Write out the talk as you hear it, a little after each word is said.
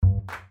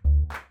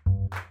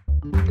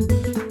Bonjour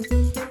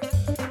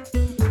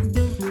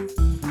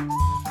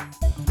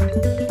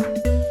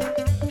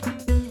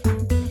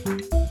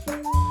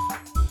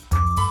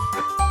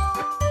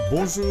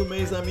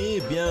mes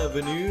amis,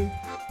 bienvenue.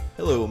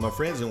 Hello my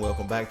friends and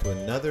welcome back to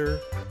another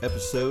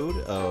episode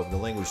of the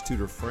Language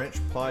Tutor French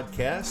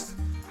podcast.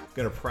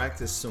 Going to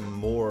practice some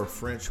more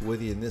French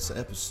with you in this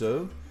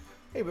episode.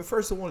 Hey, but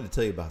first I wanted to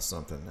tell you about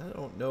something. I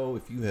don't know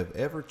if you have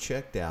ever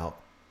checked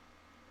out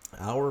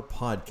our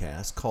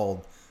podcast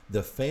called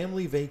The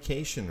Family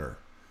Vacationer.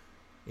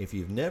 If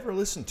you've never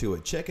listened to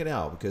it, check it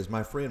out because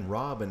my friend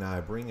Rob and I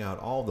bring out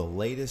all the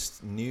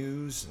latest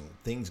news and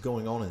things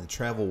going on in the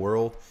travel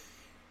world.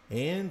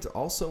 And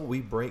also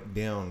we break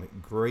down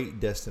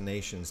great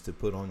destinations to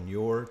put on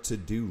your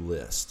to-do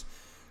list.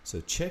 So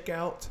check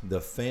out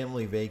The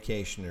Family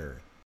Vacationer.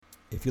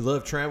 If you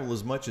love travel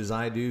as much as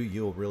I do,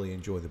 you'll really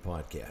enjoy the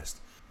podcast.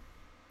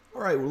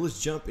 All right, well, let's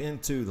jump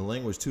into the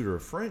Language Tutor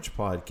French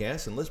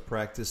podcast and let's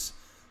practice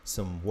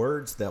some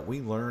words that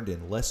we learned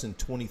in lesson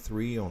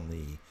 23 on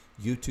the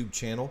YouTube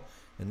channel.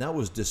 And that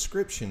was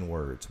description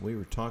words. We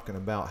were talking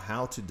about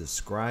how to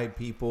describe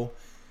people.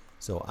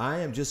 So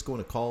I am just going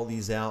to call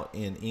these out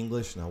in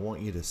English and I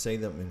want you to say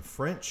them in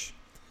French.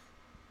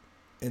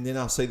 And then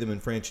I'll say them in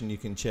French and you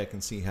can check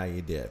and see how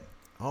you did.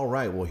 All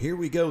right, well, here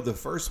we go. The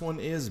first one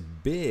is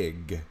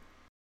big.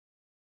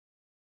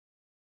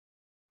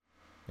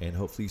 And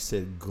hopefully you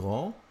said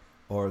grand,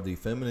 or the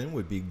feminine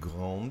would be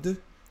grande.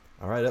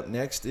 All right, up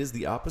next is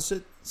the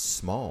opposite,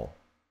 small.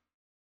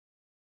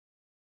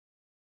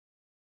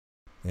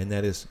 And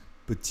that is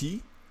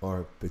petit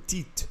or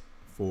petite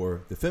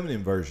for the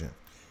feminine version.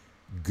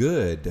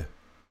 Good.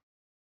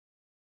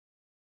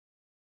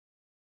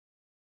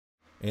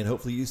 And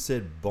hopefully you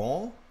said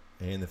bon,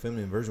 and the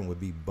feminine version would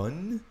be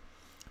bonne.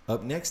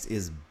 Up next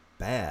is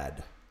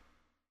bad.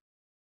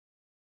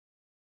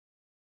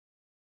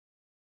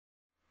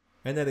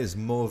 And that is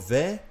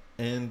mauvais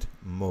and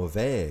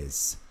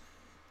mauvaise.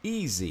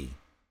 Easy.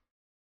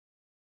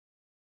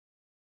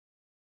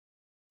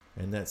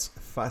 And that's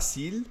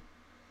facile,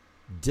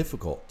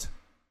 difficult.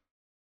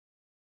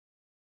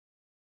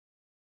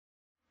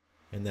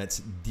 And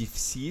that's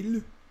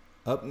difficile.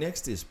 Up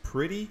next is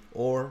pretty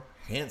or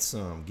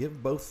handsome.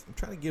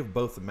 Try to give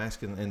both the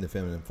masculine and the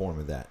feminine form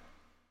of that.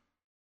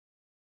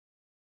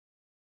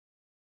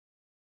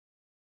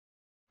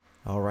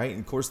 All right,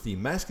 and of course the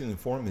masculine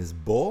form is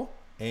beau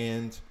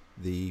and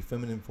the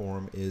feminine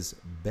form is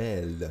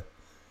belle.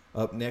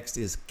 Up next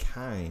is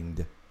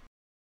kind.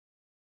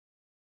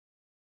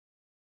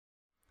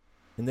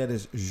 And that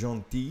is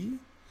gentil.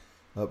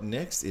 Up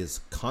next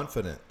is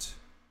confident.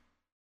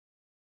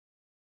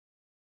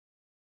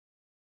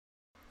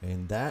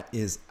 And that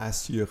is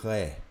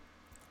assuré.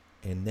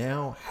 And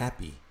now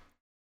happy.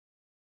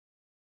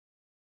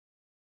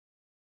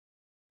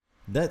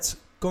 That's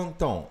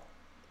content.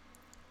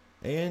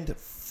 And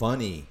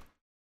funny.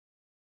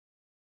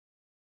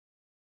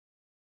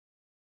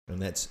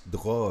 And that's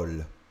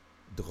drôle,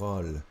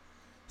 drôle,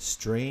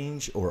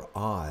 strange or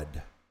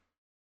odd.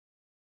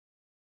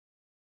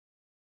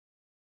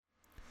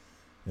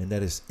 And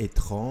that is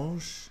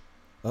étrange.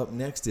 Up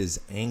next is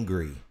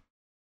angry.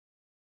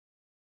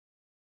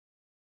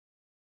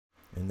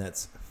 And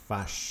that's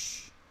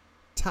fâche,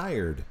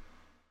 tired.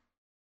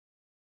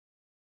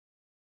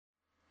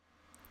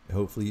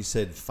 Hopefully you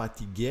said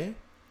fatigué,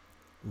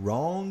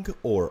 wrong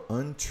or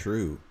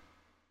untrue.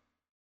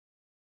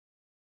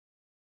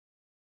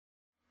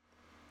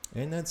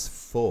 And that's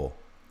full,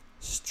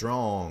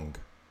 strong.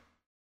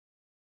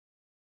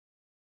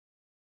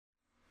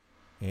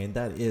 And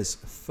that is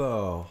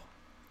fort,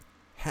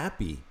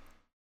 happy.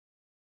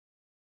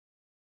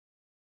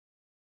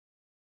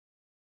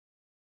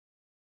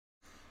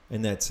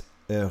 And that's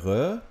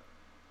heureux,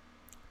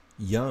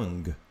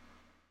 young.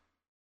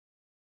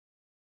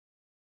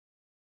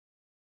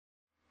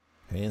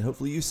 And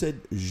hopefully you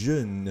said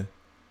jeune,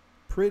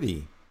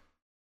 pretty.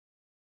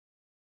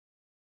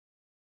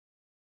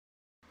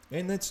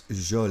 And that's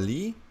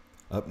joli.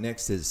 Up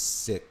next is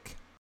sick.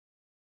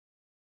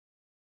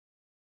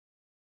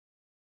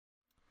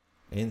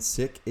 And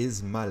sick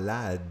is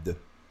malade,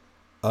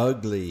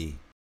 ugly.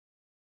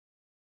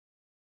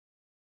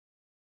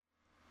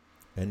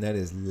 And that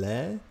is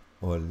laid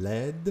or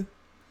laide,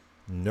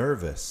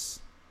 nervous.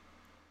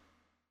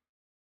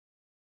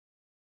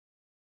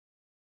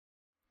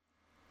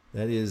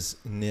 That is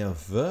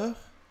nerveux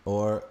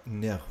or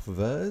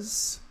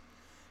nerveuse,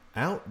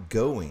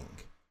 outgoing.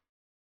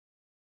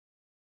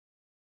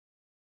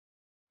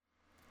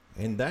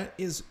 And that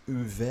is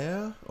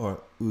ouvert or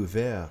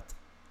ouverte,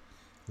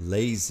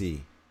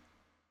 lazy.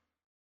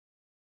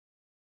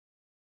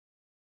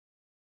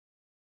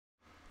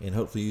 And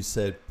hopefully you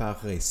said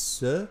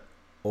paresseux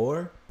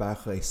or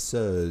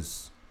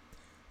paresseuse,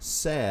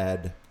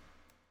 sad.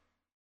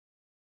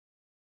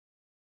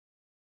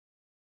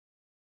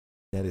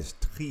 That is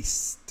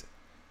triste,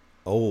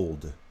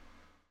 old.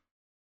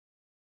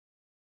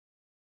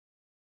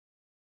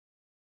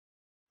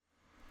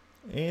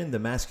 And the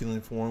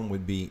masculine form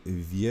would be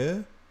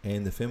vieux,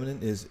 and the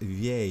feminine is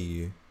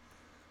vieille,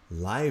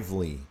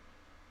 lively.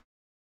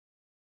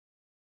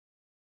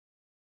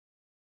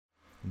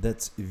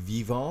 That's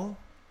vivant,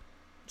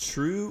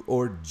 true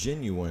or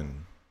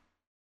genuine.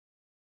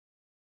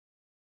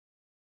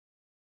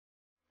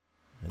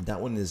 And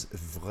that one is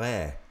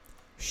vrai,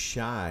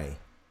 shy.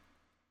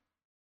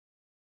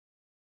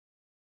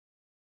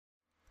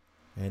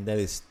 And that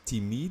is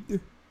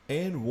timide.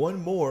 And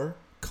one more,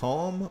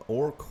 calm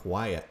or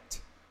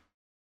quiet.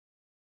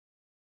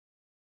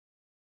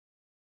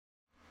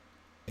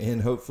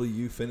 And hopefully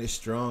you finish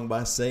strong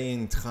by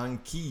saying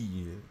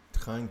tranquille,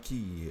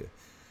 tranquille.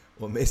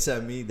 Well, mes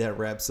amis, that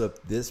wraps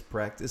up this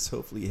practice.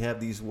 Hopefully you have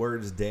these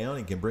words down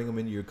and can bring them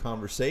into your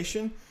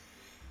conversation.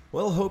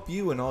 Well, hope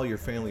you and all your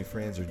family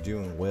friends are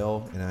doing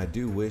well, and I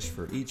do wish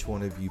for each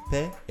one of you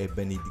paix et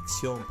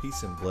bénédiction,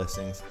 peace and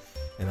blessings,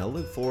 and I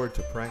look forward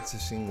to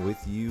practicing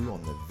with you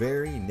on the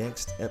very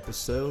next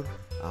episode.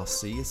 I'll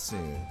see you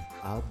soon.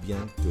 À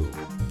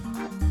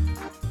bientôt.